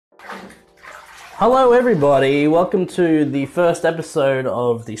Hello everybody, welcome to the first episode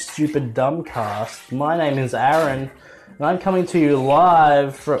of the Stupid Dumbcast. My name is Aaron, and I'm coming to you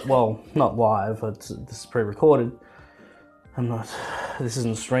live well, not live, this is pre-recorded. This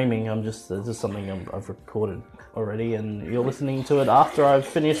isn't streaming, this is something I've recorded already, and you're listening to it after I've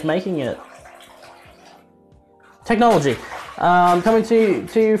finished making it. Technology. I'm coming to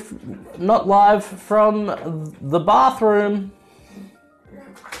you not live from the bathroom,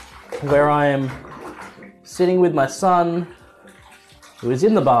 where I am sitting with my son, who is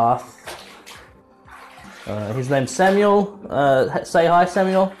in the bath. His name's Samuel. Say hi,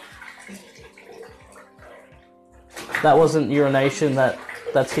 Samuel. That wasn't urination.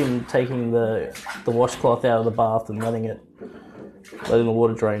 That's him taking the washcloth out of the bath and letting the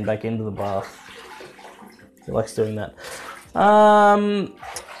water drain back into the bath. He likes doing that.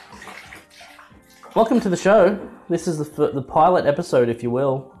 Welcome to the show. This is the pilot episode, if you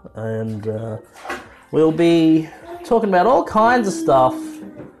will, and we'll be talking about all kinds of stuff.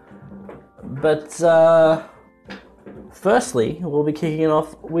 But firstly, we'll be kicking it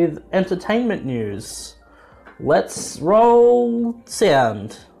off with entertainment news. Let's roll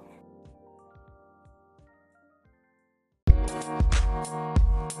sound.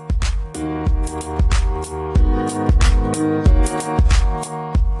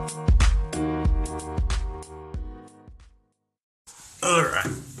 Alright.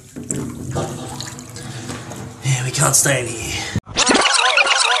 Yeah, we can't stay in here.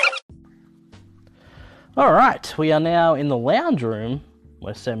 Alright, we are now in the lounge room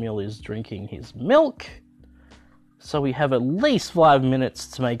where Samuel is drinking his milk. So we have at least 5 minutes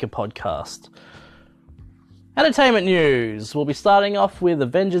to make a podcast. Entertainment news. We'll be starting off with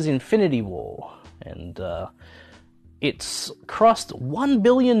Avengers Infinity War. And it's crossed $1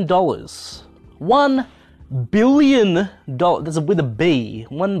 billion. $1 billion. That's with a B.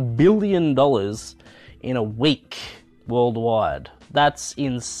 $1 billion in a week worldwide. That's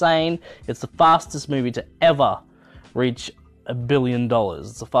insane. It's the fastest movie to ever reach $1 billion.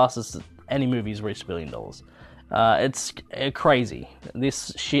 It's the fastest any movie's reached $1 billion. It's crazy.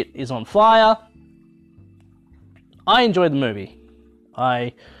 This shit is on fire. I enjoyed the movie.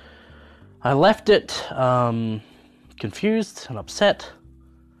 I left it confused and upset.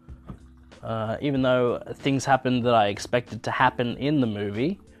 Even though things happened that I expected to happen in the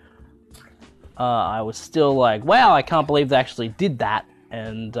movie, I was still like, wow, I can't believe they actually did that.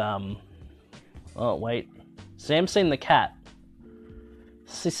 And, oh, wait. Sam's seen the cat.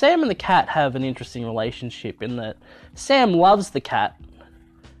 See, Sam and the cat have an interesting relationship in that Sam loves the cat,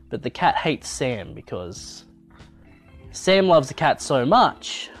 but the cat hates Sam because Sam loves the cat so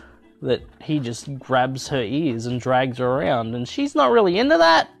much that he just grabs her ears and drags her around, and she's not really into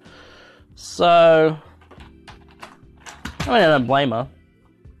that. So, I don't blame her.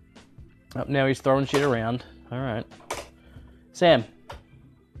 Oh, now he's throwing shit around. Alright. Sam,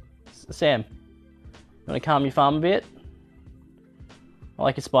 you wanna calm your farm a bit? I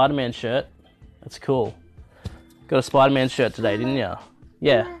like your Spider-Man shirt. That's cool. Got a Spider-Man shirt today, didn't you?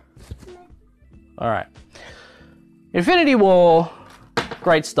 Yeah. Alright. Infinity War,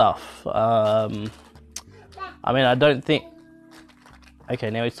 great stuff. I mean, I don't think... Okay,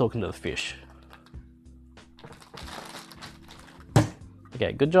 now he's talking to the fish.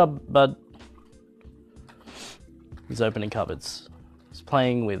 Okay, good job, bud. He's opening cupboards. He's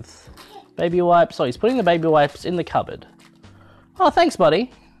playing with baby wipes. Oh, he's putting the baby wipes in the cupboard. Oh, thanks,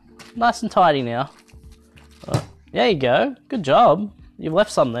 buddy. Nice and tidy now. Oh, there you go. Good job. You've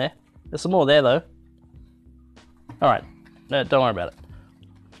left some there. There's some more there, though. Alright. No, don't worry about it.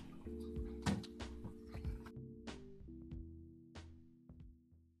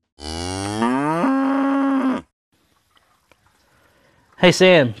 Hey,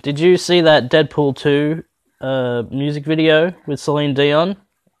 Sam. Did you see that Deadpool 2 music video with Celine Dion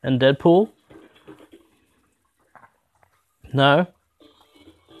and Deadpool? No?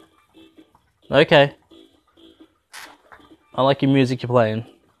 Okay. I like your music you're playing.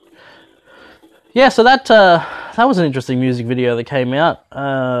 Yeah, so that was an interesting music video that came out.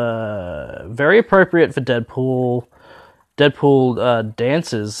 Very appropriate for Deadpool. Deadpool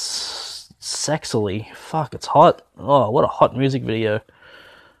dances sexily. Fuck, it's hot. Oh, what a hot music video.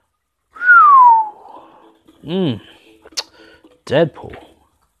 Deadpool.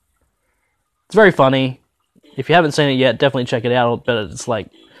 It's very funny. If you haven't seen it yet, definitely check it out. But it's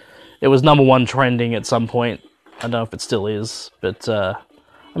like, it was #1 trending at some point. I don't know if it still is, but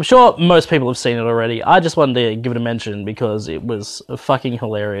I'm sure most people have seen it already. I just wanted to give it a mention because it was fucking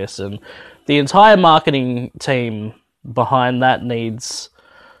hilarious, and the entire marketing team behind that needs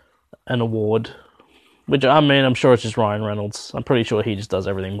an award. Which, I mean, I'm sure it's just Ryan Reynolds. I'm pretty sure he just does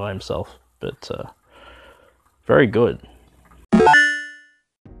everything by himself. but very good.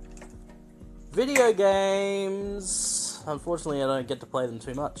 Video games. Unfortunately, I don't get to play them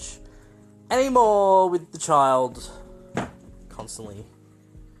too much anymore with the child constantly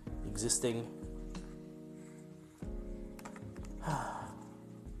existing.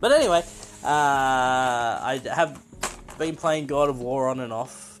 But anyway, I have been playing God of War on and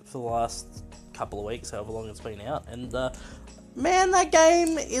off for the last couple of weeks, however long it's been out, and man, that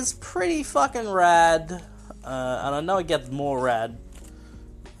game is pretty fucking rad, and I know it gets more rad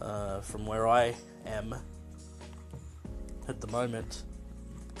from where I am at the moment,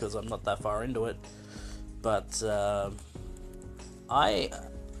 because I'm not that far into it, but I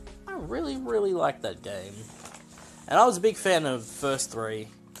really, really like that game, and I was a big fan of first three.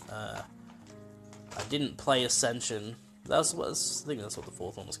 I didn't play Ascension. I think that's what the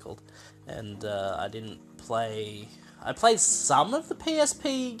fourth one was called. And I didn't play... I played some of the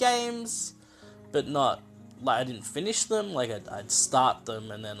PSP games, but not... Like, I didn't finish them. Like, I'd start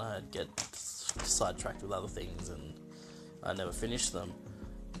them, and then I'd get sidetracked with other things, and I never finished them.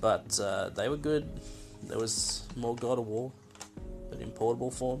 But they were good. There was more God of War, but in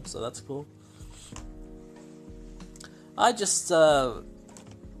portable form, so that's cool. I just...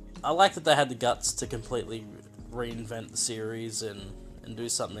 I like that they had the guts to completely reinvent the series and do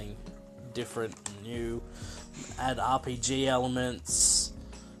something different and new, add RPG elements,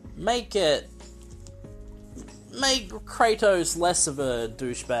 make Kratos less of a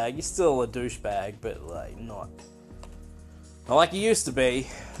douchebag. He's still a douchebag, but like not like he used to be,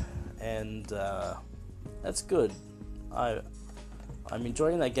 and that's good. I'm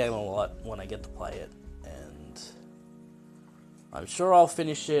enjoying that game a lot when I get to play it, and I'm sure I'll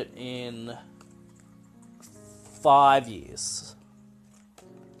finish it in 5 years.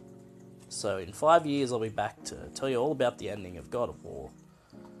 So in 5 years I'll be back to tell you all about the ending of God of War,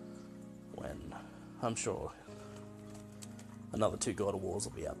 when I'm sure another 2 God of Wars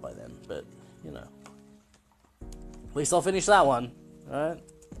will be out by then, but you know, at least I'll finish that one, alright?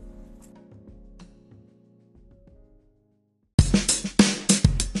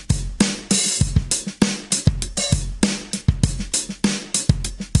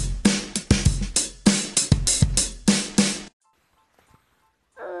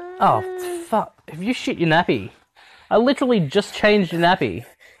 Oh, fuck. Have you shit your nappy? I literally just changed your nappy.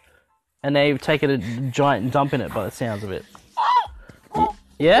 And now you've taken a giant dump in it by the sounds of it.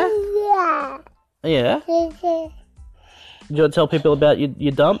 Yeah? Yeah? Did you want to tell people about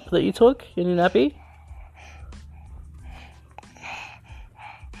your dump that you took in your nappy?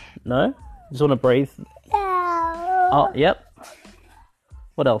 No? Just want to breathe? Oh, yep.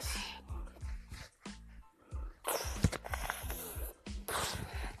 What else?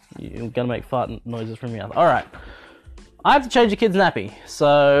 You're gonna make fart noises from your mouth. Alright. I have to change the kid's nappy,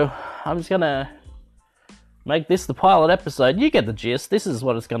 so I'm just gonna make this the pilot episode. You get the gist. This is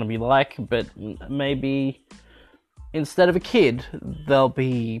what it's gonna be like, but maybe instead of a kid, there'll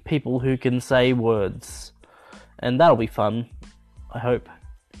be people who can say words. And that'll be fun, I hope.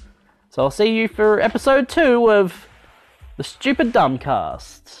 So I'll see you for episode 2 of the Stupid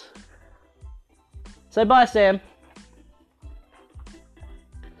Dumbcast. Say bye, Sam.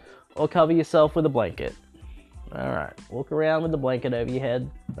 Or cover yourself with a blanket. Alright, walk around with the blanket over your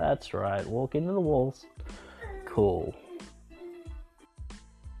head. That's right, walk into the walls. Cool.